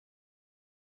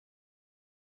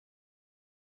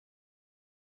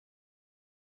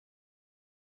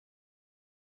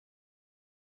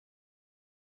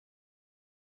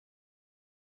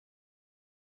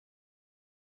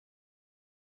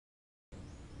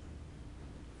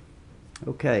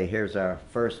Okay, here's our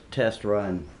first test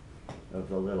run of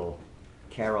the little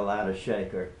Carolina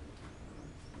shaker.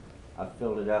 I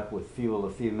filled it up with fuel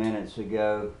a few minutes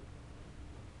ago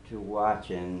to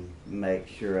watch and make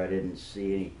sure I didn't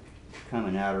see any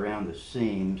coming out around the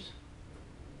seams.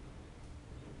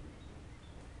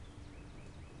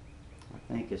 I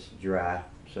think it's dry,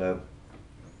 so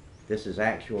this is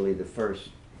actually the first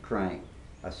crank.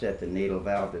 I set the needle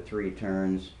valve to 3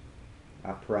 turns.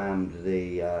 I primed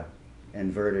the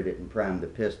inverted it and primed the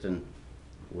piston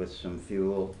with some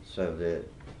fuel so that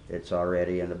it's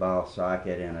already in the ball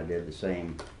socket, and I did the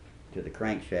same to the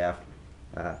crankshaft.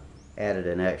 I added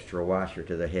an extra washer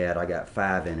to the head. I got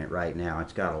 5 in it right now.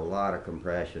 It's got a lot of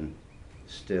compression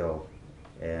still,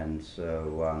 and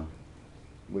so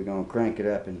we're going to crank it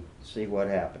up and see what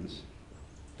happens.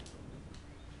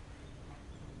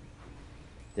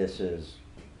 This is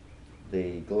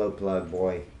the glow plug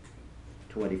boy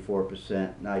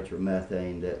 24%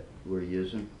 nitromethane that we're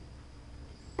using.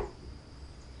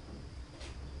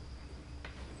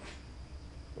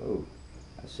 Oh,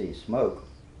 I see smoke.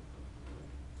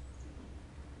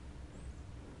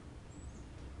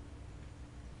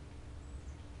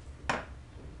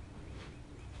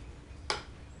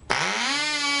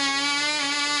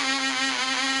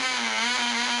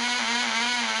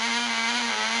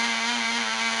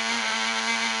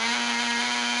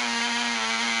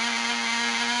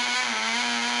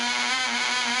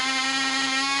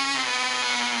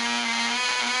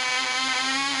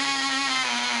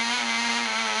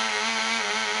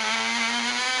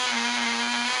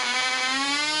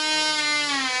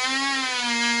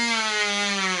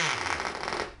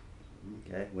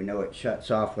 Okay, we know it shuts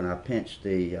off when I pinch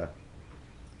the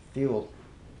fuel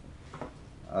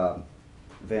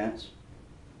vents.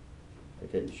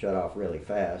 It didn't shut off really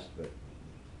fast, but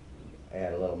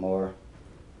add a little more.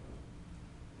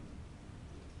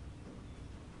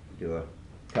 Do a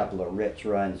couple of rich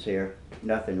runs here.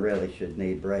 Nothing really should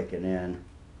need breaking in.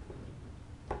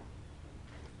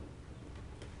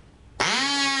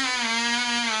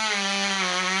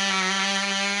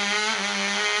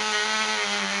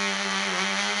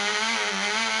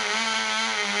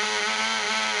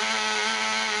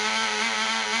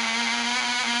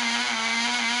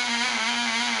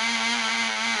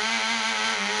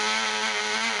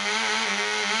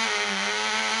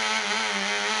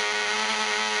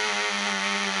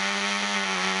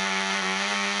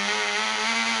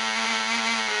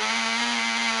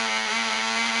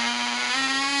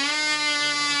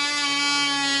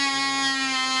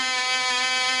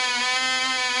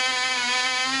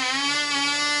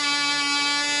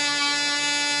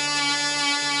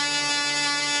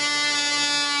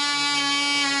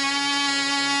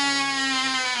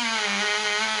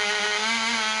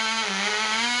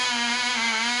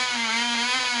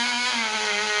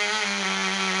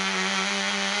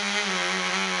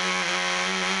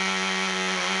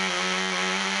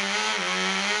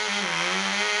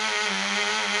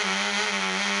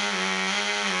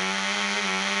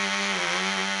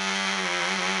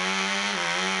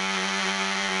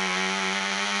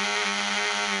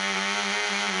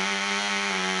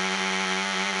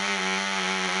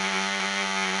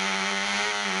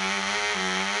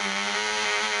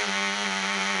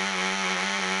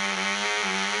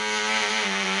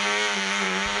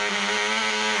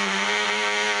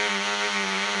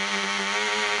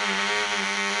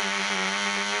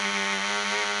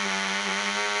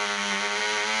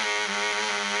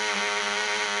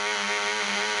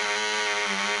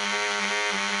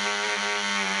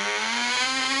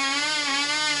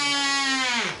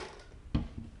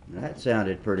 That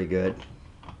sounded pretty good.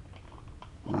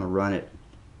 I'm going to run it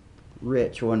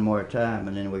rich one more time,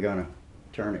 and then we're going to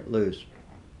turn it loose.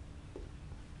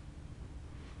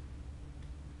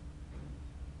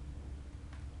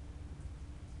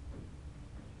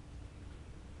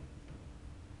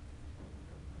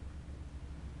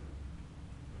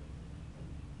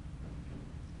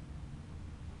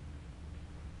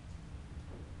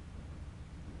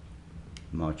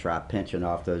 I'm going to try pinching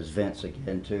off those vents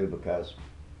again too, because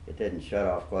it didn't shut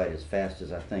off quite as fast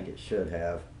as I think it should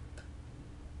have.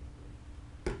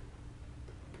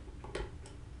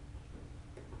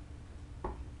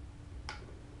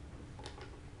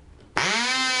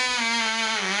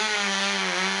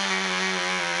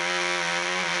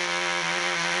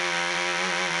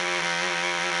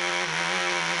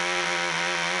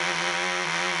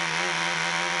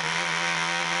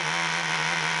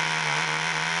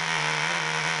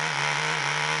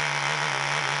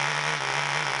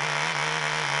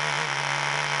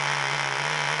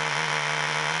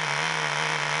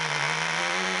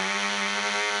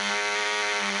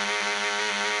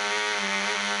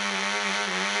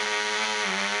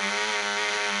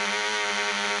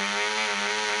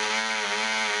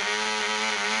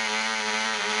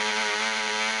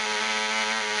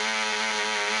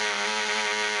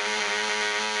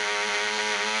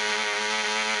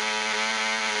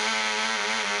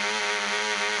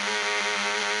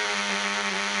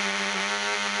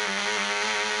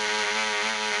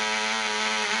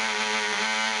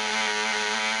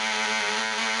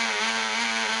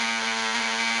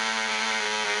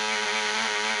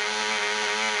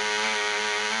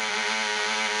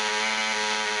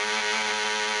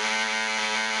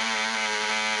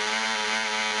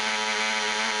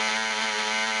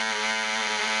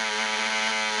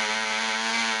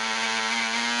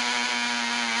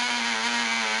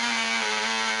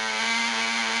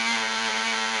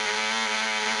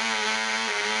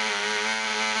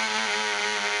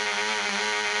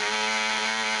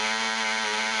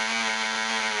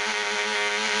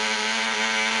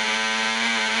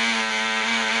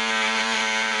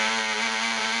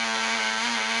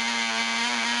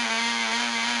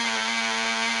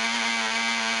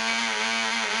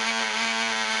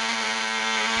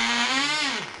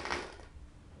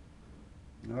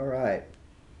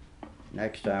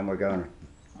 Next time we're going to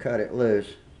cut it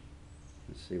loose.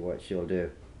 Let's see what she'll do.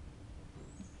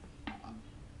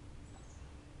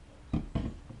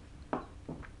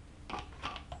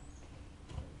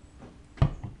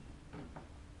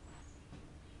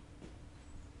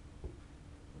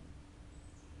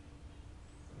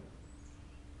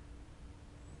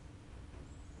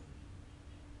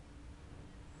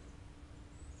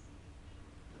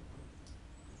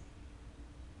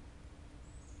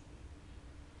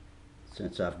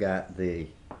 Since I've got the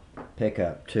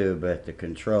pickup tube at the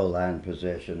control line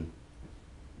position,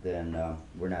 then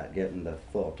we're not getting the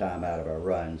full time out of our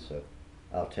run, so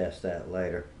I'll test that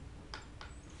later.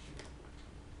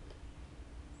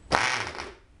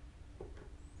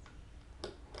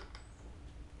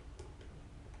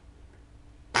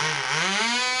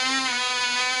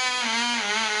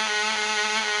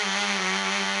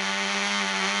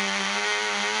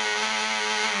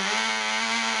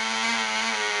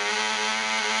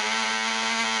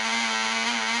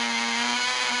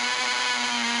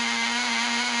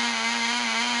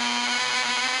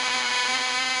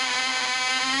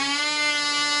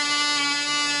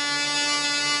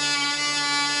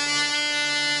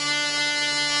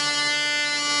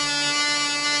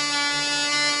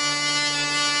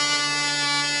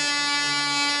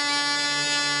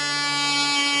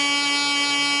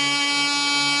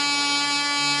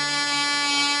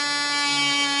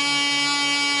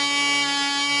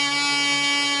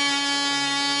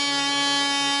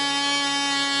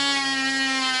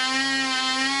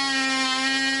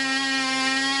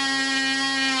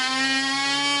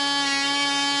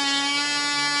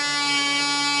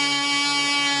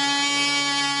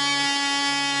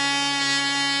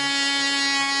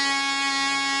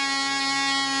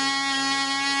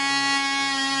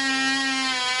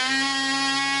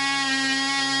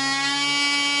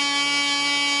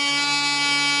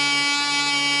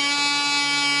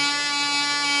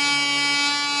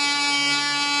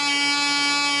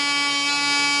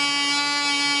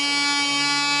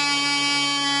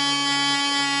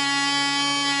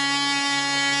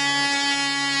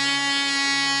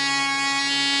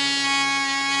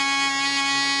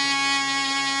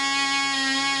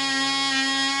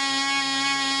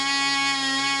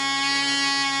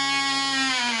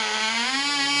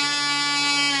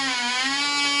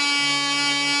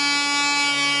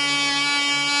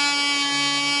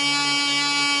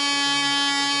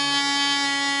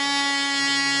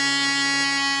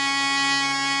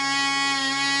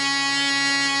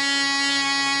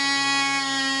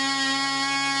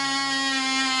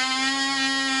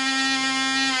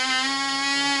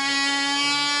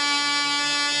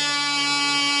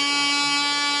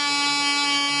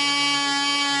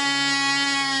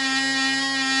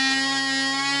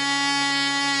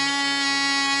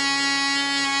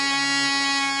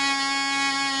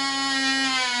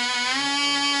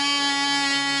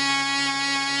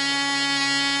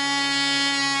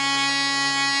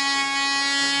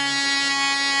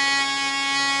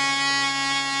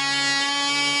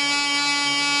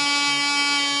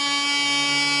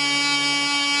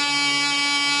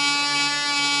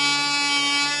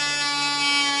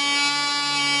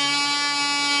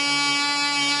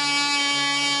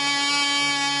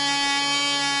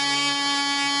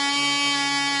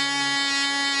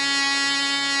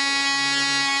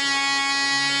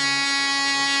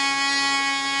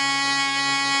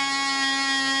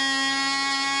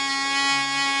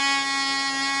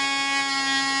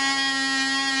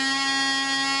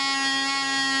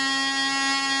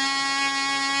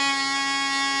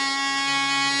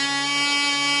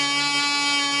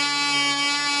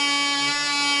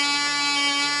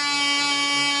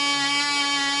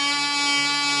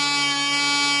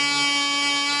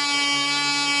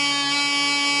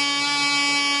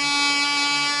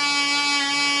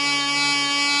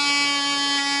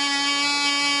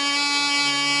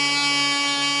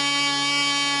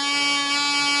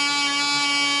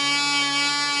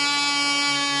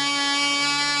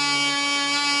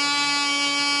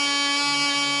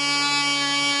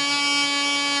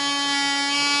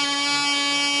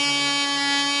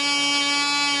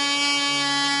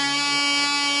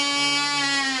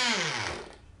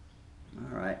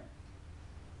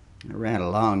 It ran a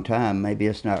long time. Maybe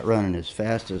it's not running as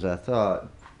fast as I thought.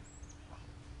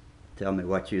 Tell me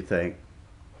what you think.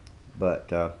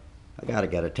 But I gotta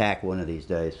get a tack one of these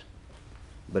days.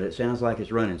 But it sounds like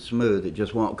it's running smooth. It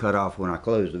just won't cut off when I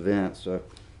close the vent, so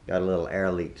got a little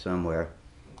air leak somewhere.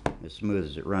 As smooth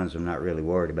as it runs, I'm not really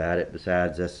worried about it.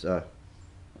 Besides, that's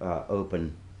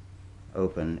open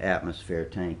atmosphere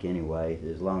tank anyway.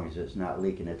 As long as it's not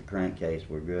leaking at the crankcase,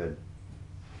 we're good.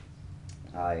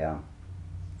 I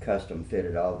custom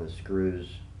fitted all the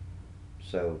screws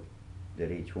so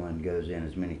that each one goes in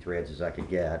as many threads as I could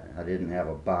get. I didn't have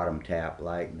a bottom tap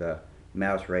like the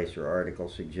Mouse Racer article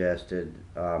suggested.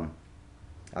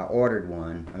 I ordered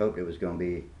one. I hoped it was going to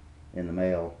be in the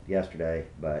mail yesterday,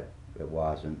 but it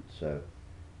wasn't, so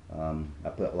I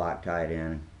put Loctite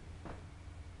in.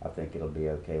 I think it'll be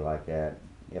okay like that.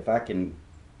 If I can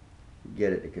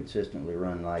get it to consistently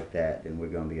run like that, then we're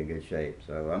going to be in good shape.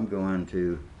 So I'm going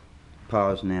to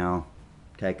pause now,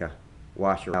 take a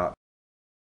washer out.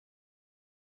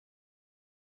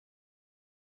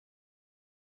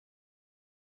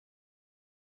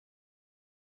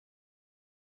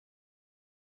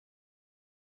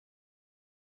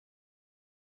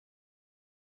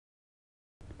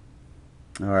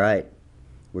 Alright,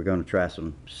 we're going to try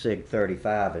some SIG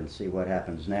 35 and see what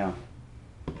happens now.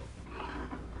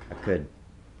 I could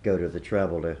go to the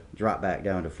trouble to drop back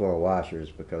down to 4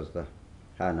 washers because the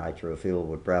high nitro fuel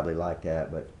would probably like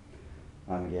that, but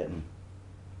I'm getting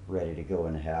ready to go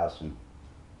in the house and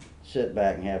sit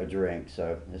back and have a drink.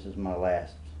 So this is my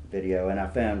last video, and I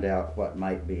found out what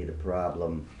might be the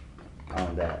problem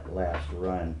on that last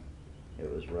run.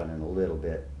 It was running a little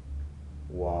bit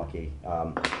wonky.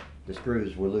 The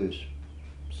screws were loose,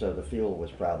 so the fuel was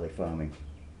probably foaming.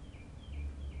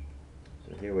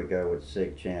 So here we go with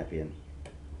SIG Champion.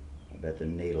 I bet the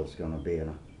needle's going to be in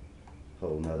a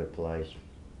whole nother place.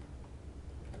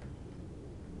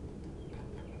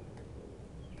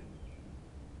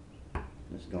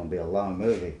 This is going to be a long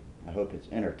movie. I hope it's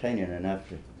entertaining enough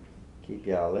to keep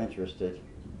y'all interested.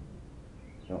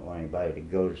 Don't want anybody to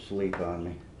go to sleep on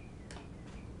me.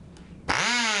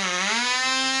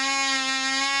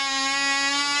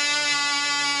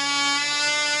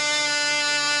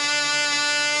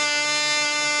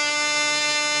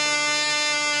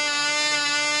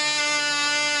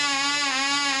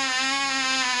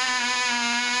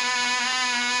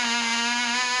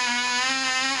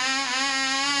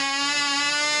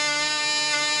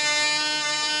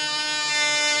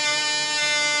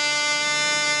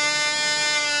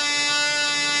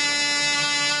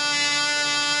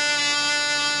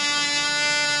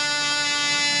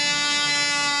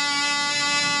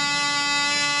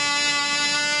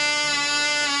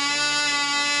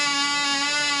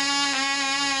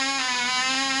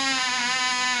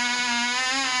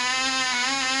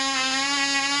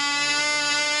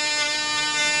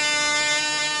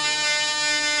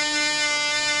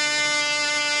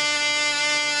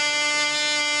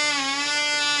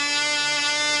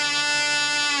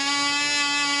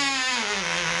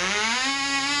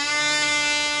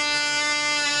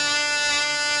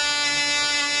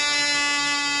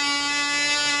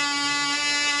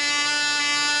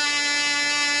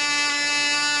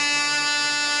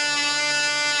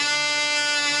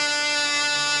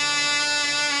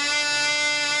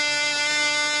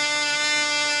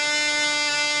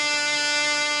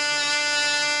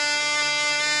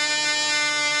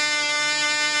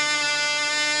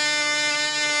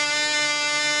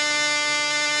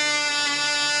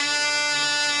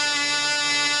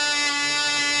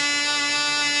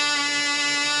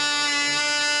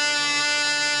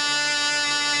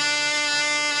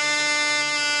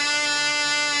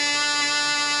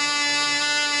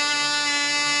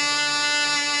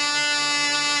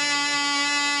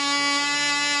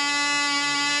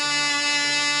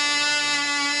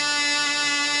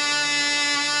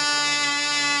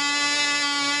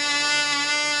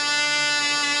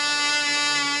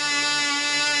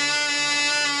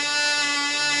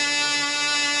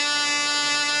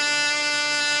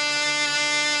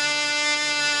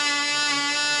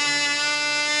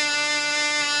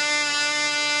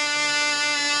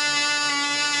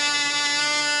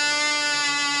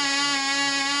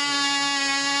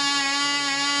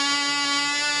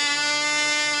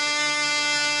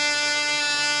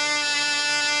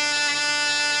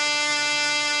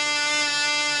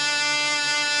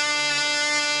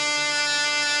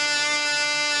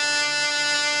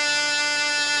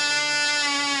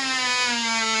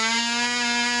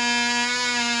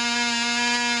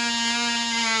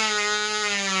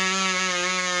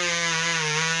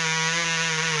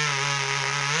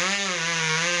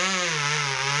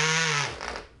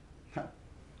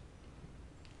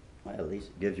 Well, at least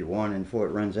it gives you warning before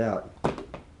it runs out.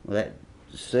 Well, that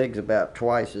SIG's about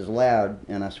twice as loud,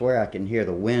 and I swear I can hear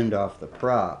the wind off the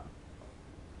prop.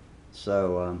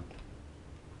 So,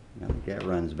 I think that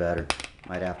runs better.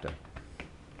 Might have to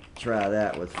try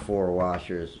that with 4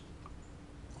 washers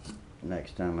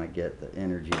next time I get the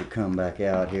energy to come back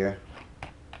out here.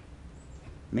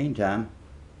 Meantime,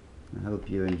 I hope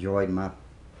you enjoyed my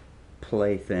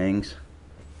playthings,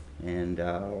 and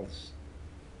I'll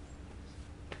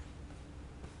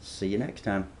see you next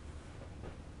time.